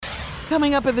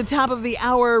Coming up at the top of the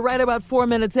hour, right about 4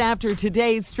 minutes after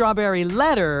today's Strawberry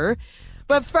Letter.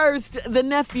 But first, the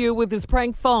nephew with his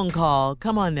prank phone call.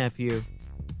 Come on, nephew.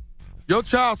 Your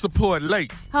child support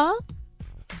late. Huh?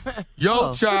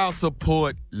 Your child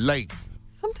support late.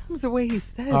 Sometimes the way he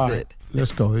says All right, it.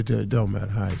 let's go. It don't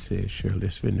matter how he says, Shirley.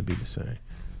 It's finna be the same.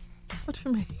 What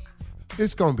you mean?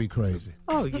 It's gonna be crazy.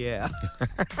 Oh, yeah.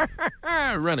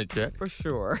 Run it, cat. For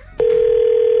sure.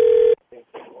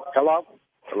 Hello?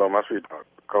 Hello, my sweetheart.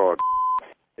 Called.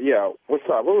 Yeah, what's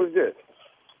up? Who is this?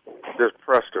 This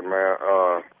Preston, man.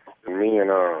 Me and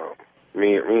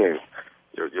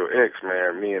your ex,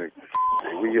 man.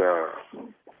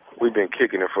 We've been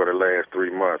kicking it for the last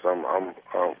 3 months.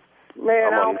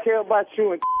 Man, I don't care about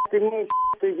you and me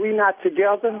and we not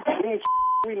together. Me and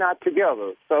we not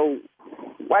together. So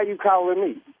why you calling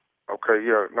me? Okay,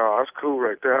 yeah, no, that's cool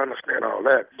right there. I understand all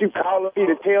that. You calling me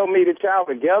to tell me that y'all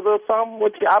together or something?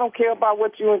 I don't care about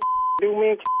what you and do.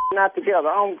 Me and not together.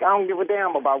 I don't give a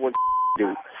damn about what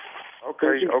do.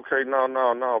 Okay,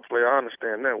 no, player. I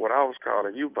understand that. What I was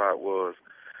calling you about was,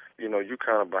 you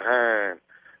kind of behind,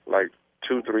 like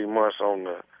 2-3 months on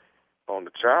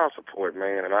the child support,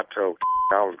 man. And I told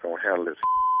I was gonna handle this.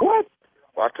 What?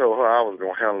 Well, I told her I was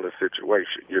gonna handle the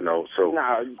situation, So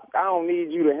Nah, I don't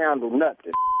need you to handle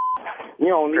nothing. You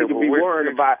don't need to be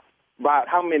worried about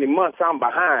how many months I'm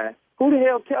behind. Who the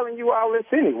hell telling you all this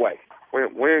anyway?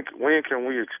 When can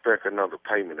we expect another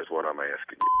payment is what I'm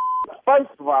asking you. First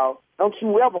of all, don't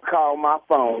you ever call my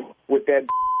phone with that.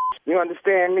 You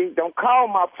understand me? Don't call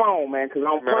my phone, man, because I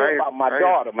don't play about my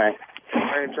daughter, man.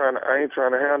 I ain't trying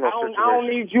to handle no situation. I don't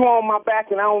need you on my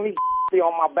back, and I don't need you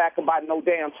on my back about no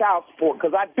damn child support,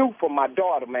 because I do for my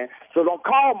daughter, man. So don't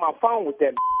call my phone with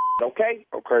that, okay?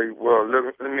 Okay, well, let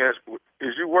me ask you,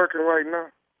 is you working right now?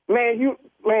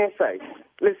 Say,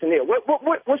 listen here.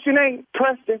 What's your name?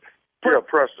 Preston? Yeah,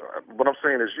 Preston. What I'm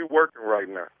saying is you working right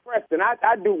now. Preston, I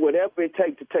do whatever it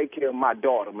takes to take care of my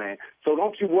daughter, man. So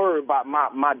don't you worry about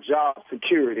my job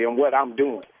security and what I'm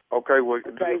doing. Okay, well,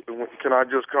 can I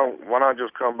just come? Why not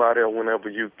just come by there whenever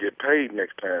you get paid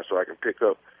next time so I can pick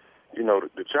up,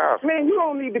 the child? Man, you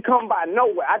don't need to come by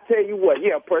nowhere. I tell you what,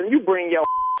 yeah, Preston, you bring your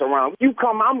around. You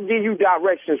come, I'm going to give you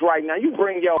directions right now. You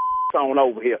bring your on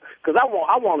over here, because I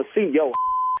want to see your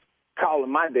calling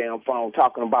my damn phone,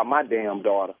 talking about my damn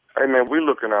daughter. Hey, man, we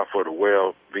looking out for the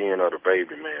well-being of the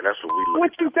baby, man. That's what we looking.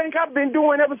 What you think I've been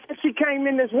doing ever since she came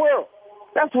in this world?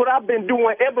 That's what I've been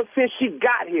doing ever since she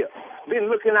got here. Been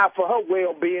looking out for her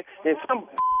well-being, and some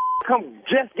come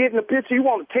just getting a picture. You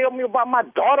want to tell me about my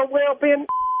daughter well-being?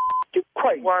 You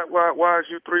crazy. Why is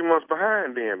you 3 months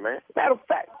behind then, man? Matter of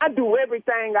fact, I do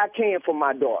everything I can for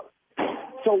my daughter.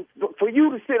 So for you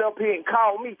to sit up here and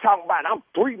call me talking about I'm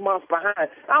 3 months behind,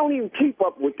 I don't even keep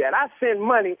up with that. I send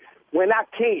money when I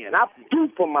can. I do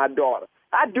for my daughter.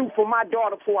 I do for my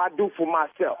daughter before I do for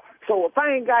myself. So if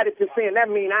I ain't got it to send, that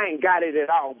means I ain't got it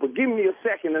at all. But give me a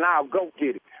second and I'll go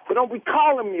get it. But don't be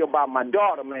calling me about my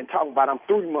daughter, man, talking about I'm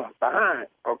 3 months behind.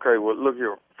 Okay, well, look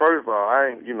here. First of all,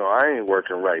 I ain't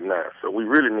working right now, so we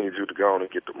really need you to go on and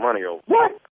get the money over.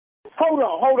 What? Hold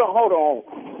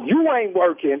on. You ain't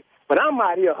working, but I'm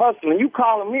out here hustling. You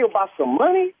calling me about some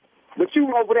money? But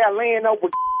you over there laying over.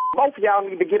 Both of y'all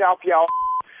need to get off y'all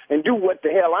and do what the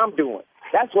hell I'm doing.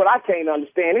 That's what I can't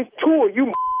understand. It's two of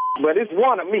you, but it's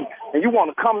one of me. And you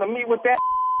want to come to me with that?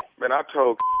 Man, I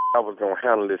told I was going to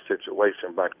handle this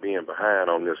situation by being behind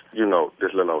on this,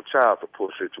 this little child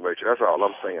support situation. That's all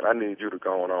I'm saying. I need you to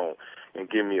go on and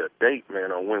give me a date,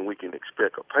 man, on when we can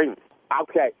expect a payment.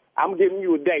 Okay, I'm giving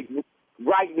you a date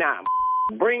right now.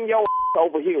 Bring your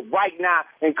over here right now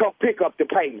and come pick up the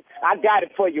payment. I got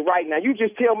it for you right now. You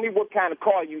just tell me what kind of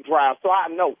car you drive so I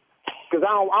know. Because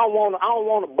I don't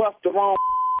want to bust the wrong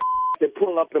that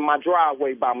pull up in my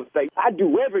driveway by mistake. I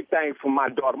do everything for my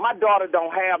daughter. My daughter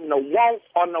don't have no wants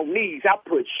or no needs. I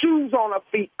put shoes on her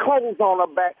feet, clothes on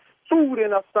her back, food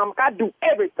in her stomach. I do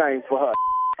everything for her.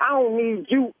 I don't need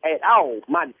you at all.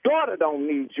 My daughter don't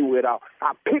need you at all.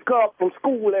 I pick her up from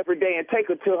school every day and take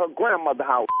her to her grandmother's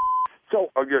house. So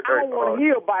I don't want to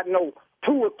hear about no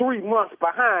 2 or 3 months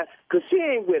behind, because she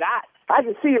ain't with I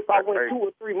can see if I went 2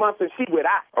 or 3 months and she with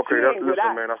Okay,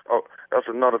 man. That's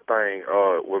another thing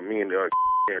what me and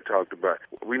talked about.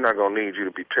 We're not going to need you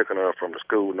to be picking her up from the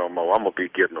school no more. I'm going to be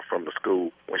getting her from the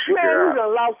school when she get out. Man, you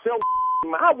done lost your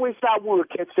I wish I would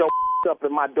catch your up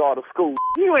in my daughter's school.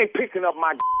 You ain't picking up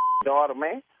my daughter,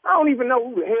 man. I don't even know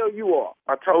who the hell you are.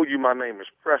 I told you my name is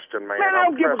Preston, man. Man, I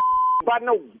don't give a about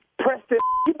no Preston.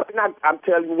 I'm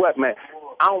telling you what, man.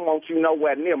 I don't want you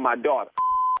nowhere near my daughter.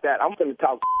 That I'm going to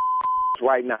talk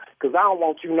right now, because I don't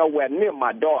want you nowhere near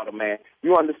my daughter, man.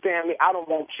 You understand me? I don't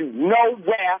want you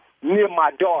nowhere near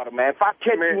my daughter, man. If I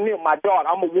catch you near my daughter,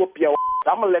 I'm going to whoop your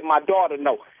ass. I'm going to let my daughter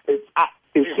know. If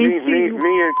she see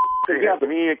you together.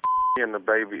 Me and the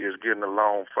baby is getting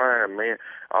along fine, man.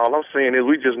 All I'm saying is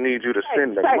we just need you to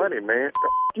send the money, man.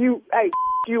 You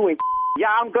and yeah,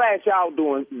 I'm glad y'all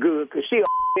doing good, because she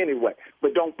anyway.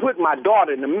 But don't put my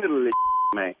daughter in the middle of this,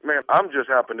 man. Man, I'm just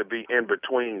happen to be in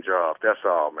between jobs. That's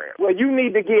all, man. Well, you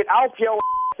need to get off your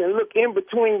and look in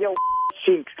between your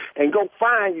cheeks and go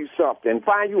find you something.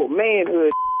 Find you a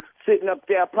manhood sitting up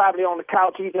there probably on the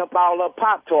couch eating up all her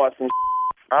Pop-Tarts and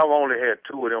I've only had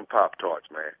 2 of them Pop-Tarts,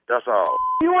 man. That's all.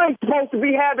 You ain't supposed to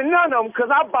be having none of them,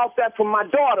 because I bought that for my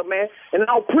daughter, man, and I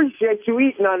don't appreciate you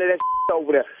eating none of that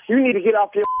over there. You need to get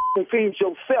off your and feed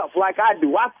yourself like I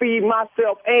do. I feed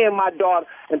myself and my daughter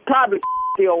and probably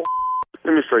your.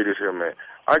 Let me say this here, man.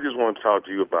 I just want to talk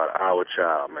to you about our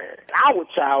child, man. Our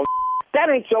child? That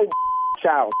ain't your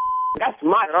child. That's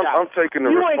my child. I'm taking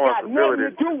the responsibility. You ain't got nothing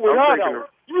to do with her, though.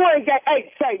 You ain't got,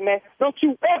 hey, say, man, don't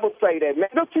you ever say that, man.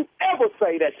 Don't you ever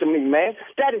say that to me, man.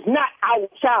 That is not our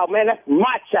child, man. That's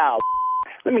my child.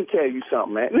 Let me tell you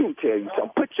something, man. Let me tell you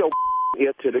something. Put your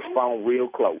ear to this phone real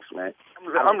close, man.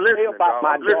 I'm listening about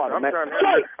my daughter, man.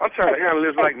 I'm trying to handle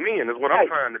this like men is what I'm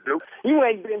trying to do. You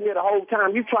ain't been here the whole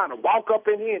time. You trying to walk up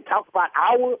in here and talk about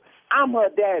I'm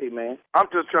her daddy, man. I'm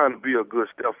just trying to be a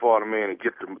good stepfather, man, and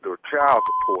get the child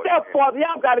support. Stepfather,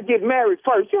 y'all got to get married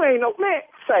first. You ain't no, man.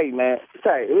 Say,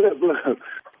 look.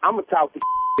 I'm going to talk to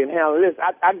and handle this.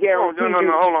 I guarantee you.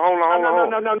 No, hold on.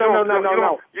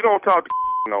 No. You don't talk to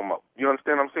no more. You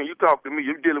understand what I'm saying? You talk to me.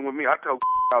 You're dealing with me. I told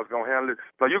I was going to handle it.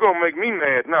 So you're going to make me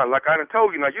mad now. Like I done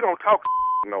told you now, you don't talk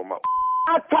no more.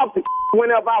 I talk to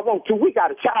whenever I want to. We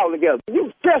got a child together.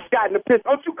 You just got in the piss.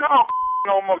 Don't you call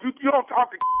no more. You don't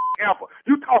talk to ever.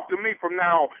 You talk to me from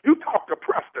now on. You talk to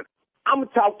Preston. I'm going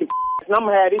to talk to and I'm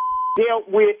going to have this dealt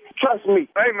with. Trust me.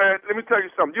 Hey, man, let me tell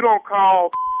you something. You don't call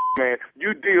man.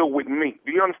 You deal with me.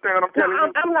 Do you understand what I'm telling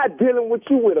you? I'm not dealing with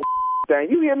you with a thing.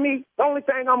 You hear me? The only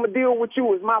thing I'm going to deal with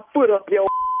you is my foot up your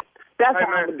That's how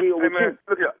I'm going to deal with you.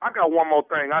 Look here. I got one more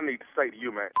thing I need to say to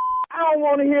you, man. I don't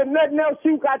want to hear nothing else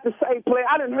you got to say, player.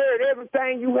 I done heard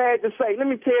everything you had to say. Let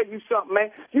me tell you something,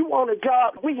 man. You want a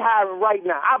job? We hiring right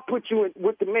now. I'll put you in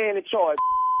with the man in charge.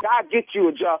 I'll get you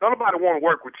a job. Nobody want to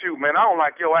work with you, man. I don't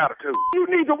like your attitude. You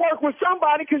need to work with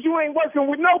somebody because you ain't working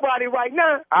with nobody right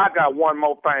now. I got one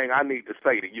more thing I need to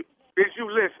say to you. Is you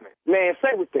listening? Man,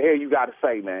 say what the hell you got to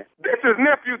say, man. This is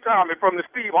Nephew Tommy from the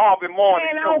Steve Harvey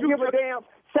Morning Show. Man, I don't give a damn.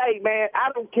 Say, man,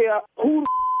 I don't care who the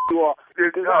you are.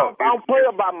 I don't play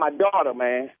about my daughter,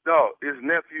 man. No, it's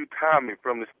Nephew Tommy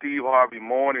from the Steve Harvey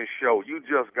Morning Show. You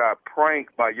just got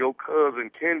pranked by your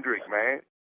cousin Kendrick, man.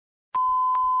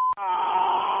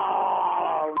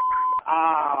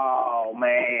 Oh,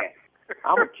 man.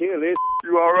 I'm going to kill this.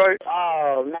 You all right?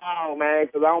 Oh, no, man,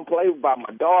 because I don't play about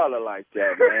my daughter like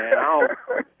that, man.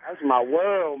 That's my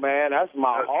world, man. That's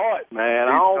my heart, man.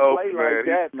 I don't play like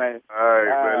that, man. All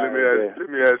right, man. Let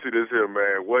me ask you this here,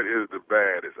 man. What is the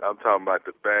baddest? I'm talking about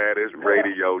the baddest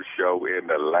radio show in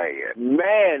the land.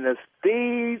 Man, the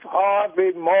Steve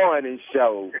Harvey Morning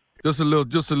Show. Just a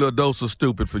little dose of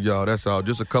stupid for y'all. That's all.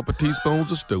 Just a couple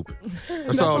teaspoons of stupid.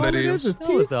 That's all that is. That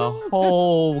was a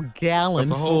whole gallon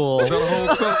full. Is that a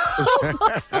whole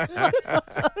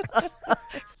cup?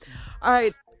 All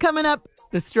right, coming up,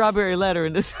 the strawberry letter,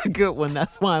 and this is a good one.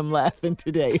 That's why I'm laughing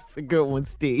today. It's a good one,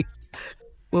 Steve.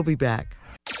 We'll be back.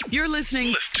 You're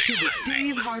listening to the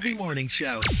Steve Harvey Morning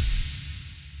Show.